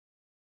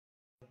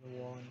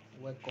everyone.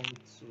 Welcome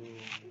to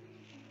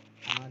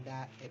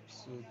another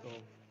episode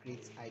of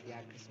Great Idea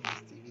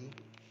Christmas TV.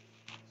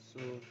 So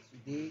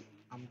today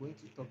I'm going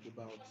to talk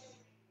about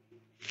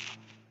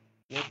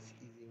what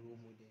is a role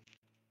model.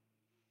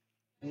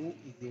 Who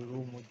is a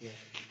role model?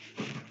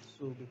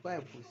 So before I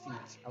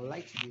proceed, I would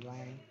like to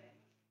define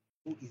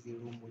who is a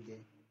role model.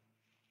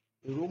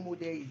 A role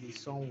model is a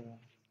someone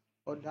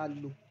other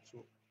look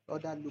to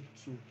other look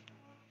to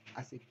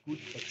as a good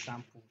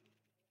example.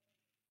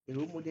 A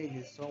role model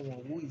is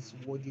someone who is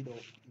worthy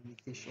of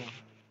imitation.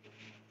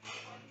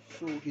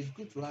 So it's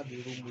good to have a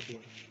role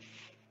model.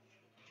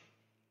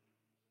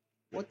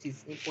 What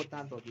is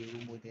important of a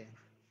role model?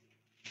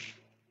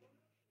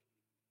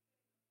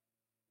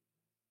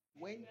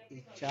 When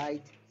a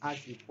child has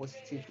a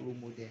positive role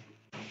model,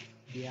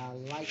 they are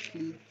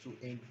likely to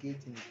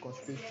engage in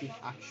constructive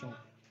action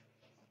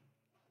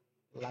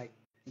like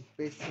the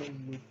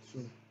person look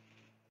to.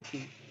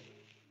 Okay,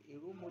 a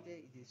role model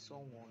is a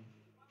someone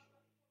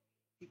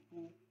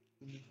people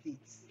imitate,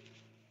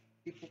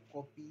 people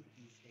copy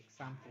his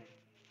example.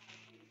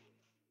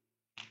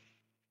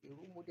 A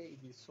role model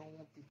is a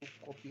someone people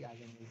copy as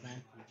an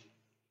example.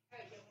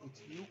 It's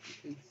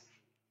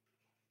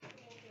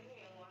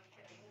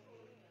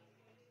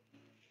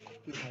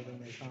copy as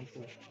an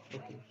example.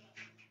 Okay,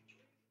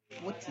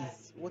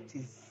 what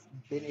is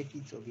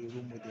benefits of a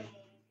role model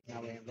in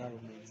our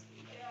environment?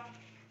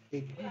 A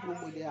good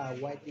role model are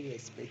widely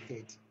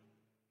respected.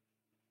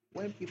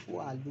 When people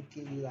are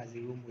looking you as a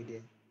role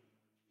model,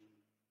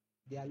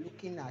 they are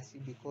looking at you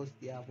because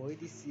they have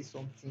already seen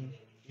something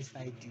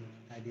inside you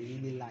that they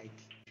really like.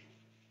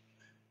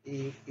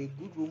 A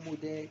good role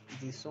model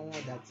is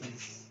someone that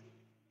is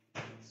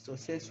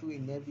successful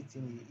in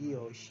everything he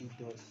or she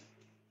does.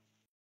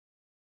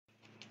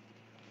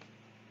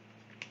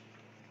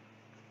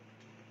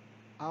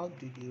 How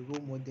do the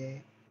role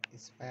model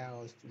inspire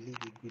us to live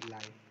a good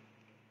life?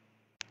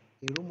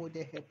 A role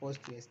model help us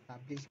to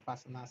establish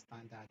personal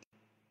standard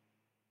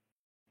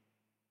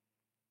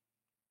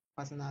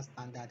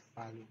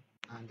value,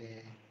 and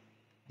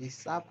they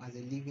serve as a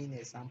living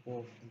example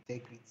of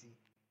integrity.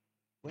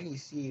 When you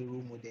see a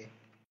role model,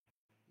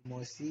 you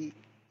must see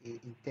a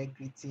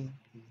integrity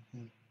in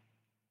him,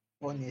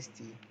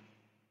 honesty,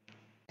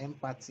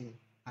 empathy,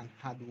 and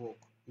hard work.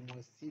 You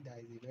must see that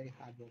he's a very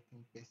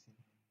hardworking person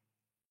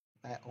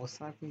by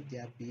observing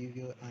their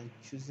behavior and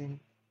choose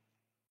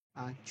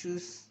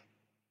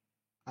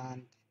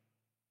and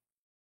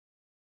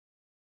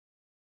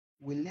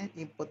we learn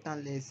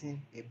important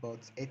lesson about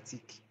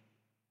ethic,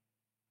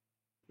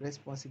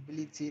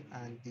 responsibility,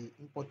 and the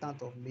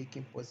importance of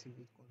making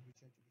positive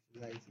contribution to the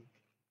society.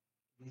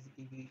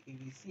 If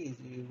you see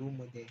a role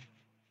model,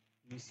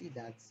 you see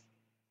that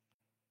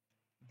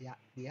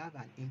they have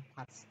an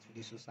impact to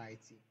the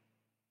society.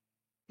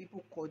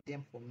 People call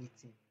them for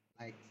meeting,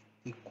 like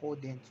they call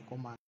them to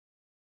come out.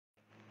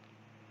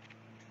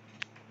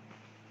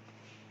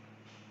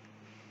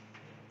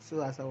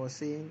 So as I was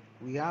saying,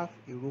 we have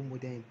a role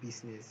model in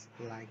business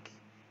like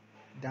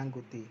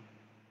Dangote.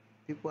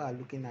 People are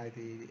looking at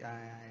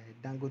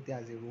Dangote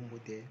as a role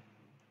model.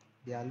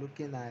 They are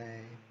looking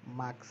at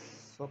Mark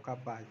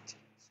Zuckerberg,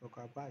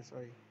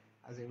 sorry,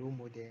 as a role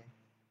model,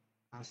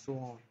 and so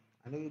on.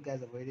 I know you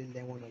guys have already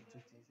learned one or two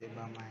things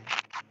about my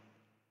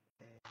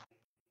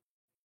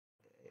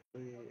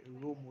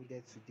role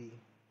model today.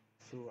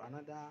 So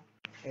another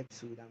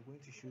episode, I'm going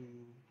to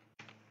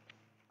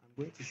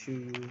show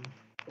you,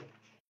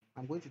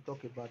 I'm going to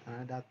talk about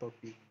another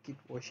topic. Keep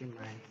watching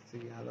my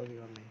series. I love you,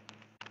 man.